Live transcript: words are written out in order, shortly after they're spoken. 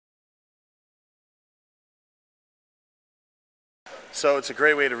So it's a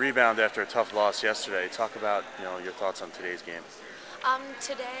great way to rebound after a tough loss yesterday. Talk about your thoughts on today's game.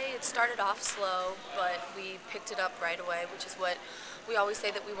 Today it started off slow, but we picked it up right away, which is what we always say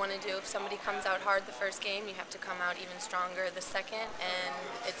that we want to do. If somebody comes out hard the first game, you have to come out even stronger the second, and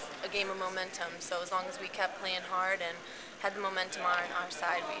it's a game of momentum. So as long as we kept playing hard and had the momentum on our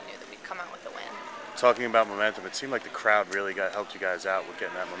side, we knew that we'd come out with a win. Talking about momentum, it seemed like the crowd really helped you guys out with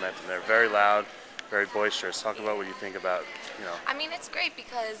getting that momentum. They're very loud, very boisterous. Talk about what you think about. I mean, it's great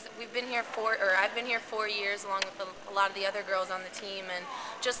because I've been here 4 years along with a lot of the other girls on the team, and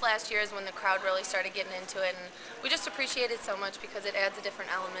just last year is when the crowd really started getting into it, and we just appreciate it so much because it adds a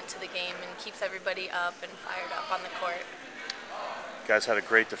different element to the game and keeps everybody up and fired up on the court. You guys had a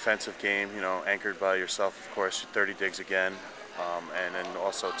great defensive game, anchored by yourself, of course, 30 digs again. And then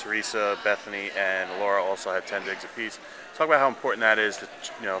also Theresa, Bethany, and Laura also had 10 digs apiece. Talk about how important that is,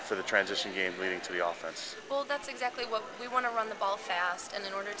 for the transition game leading to the offense. Well, that's exactly what we want to run the ball fast, and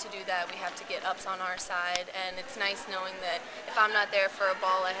in order to do that, we have to get ups on our side. And it's nice knowing that if I'm not there for a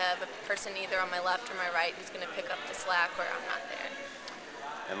ball, I have a person either on my left or my right who's going to pick up the slack where I'm not there.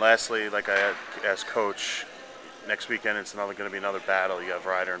 And lastly, like I asked Coach, next weekend it's going to be another battle. You have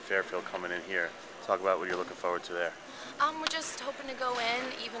Ryder and Fairfield coming in here. Talk about what you're looking forward to there. We're just hoping to go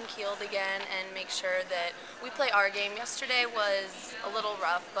in even-keeled again and make sure that we play our game. Yesterday was a little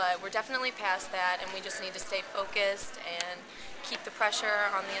rough, but we're definitely past that, and we just need to stay focused and keep the pressure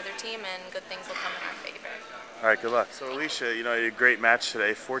on the other team, and good things will come in our favor. All right, good luck. So Alicia, you had a great match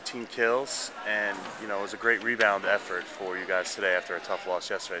today, 14 kills, and it was a great rebound effort for you guys today after a tough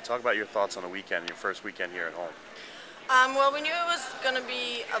loss yesterday. Talk about your thoughts on the weekend, your first weekend here at home. Well, we knew it was going to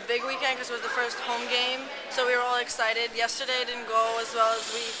be a big weekend because it was the first home game, so we were all excited. Yesterday didn't go as well as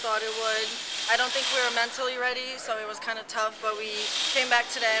we thought it would. I don't think we were mentally ready, so it was kind of tough, but we came back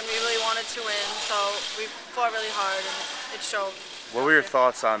today and we really wanted to win, so we fought really hard and it showed. What were your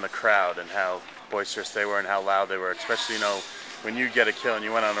thoughts on the crowd and how boisterous they were and how loud they were, especially, when you get a kill and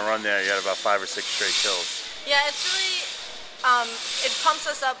you went on a run there, you had about 5 or 6 straight kills? Yeah, it's really, it pumps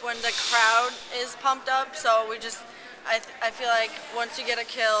us up when the crowd is pumped up, so we just, I feel like once you get a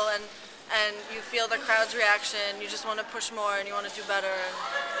kill and you feel the crowd's reaction, you just want to push more and you want to do better,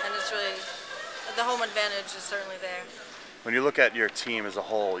 and it's really, the home advantage is certainly there. When you look at your team as a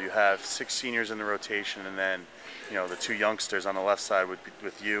whole, you have 6 seniors in the rotation and then the 2 youngsters on the left side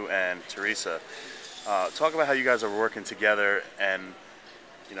with you and Theresa. Talk about how you guys are working together and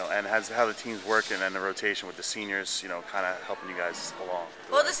how the team's working and the rotation with the seniors, kind of helping you guys along.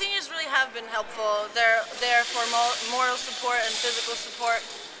 Well, the seniors really have been helpful. They're there for moral support and physical support.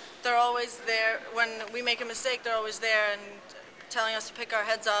 They're always there. When we make a mistake, they're always there and telling us to pick our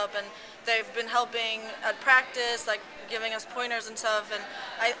heads up, and they've been helping at practice, like giving us pointers and stuff, and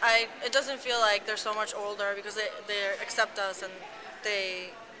it doesn't feel like they're so much older because they accept us and they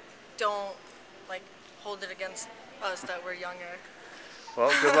don't hold it against us that we're younger.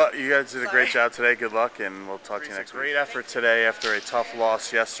 Well, good luck. You guys did a great job today. Good luck, and we'll talk to you next week. Great effort today after a tough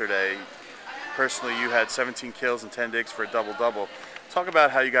loss yesterday. Personally, you had 17 kills and 10 digs for a double-double. Talk about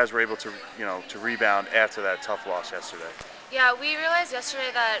how you guys were able to, to rebound after that tough loss yesterday. Yeah, we realized yesterday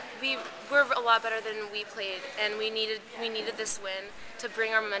that we were a lot better than we played, and we needed this win to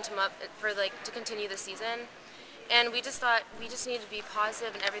bring our momentum up to continue the season. And we just thought we just needed to be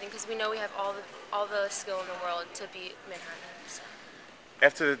positive and everything because we know we have all the skill in the world to beat Manhattan. So.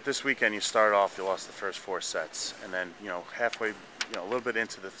 After this weekend, you started off, you lost the first 4 sets, and then halfway, a little bit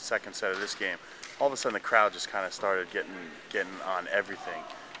into the second set of this game, all of a sudden the crowd just kind of started getting on everything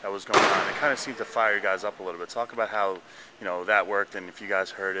that was going on. It kind of seemed to fire you guys up a little bit. Talk about how that worked and if you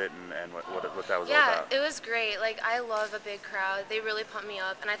guys heard it and what that was all about. Yeah, it was great. I love a big crowd. They really pumped me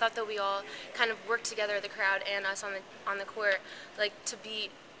up, and I thought that we all kind of worked together, the crowd and us on the court, to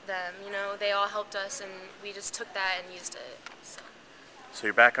beat them. They all helped us, and we just took that and used it. So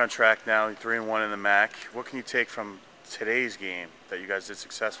you're back on track now, 3-1 in the MAC. What can you take from today's game that you guys did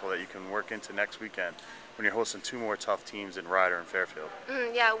successful that you can work into next weekend when you're hosting 2 more tough teams in Ryder and Fairfield?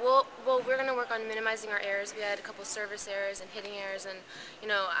 Yeah, well, we're going to work on minimizing our errors. We had a couple service errors and hitting errors, and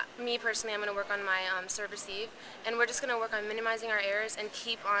me personally, I'm going to work on my service eve, and we're just going to work on minimizing our errors and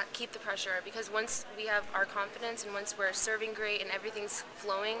keep the pressure, because once we have our confidence and once we're serving great and everything's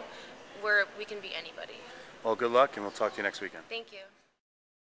flowing, we can beat anybody. Well, good luck, and we'll talk to you next weekend. Thank you.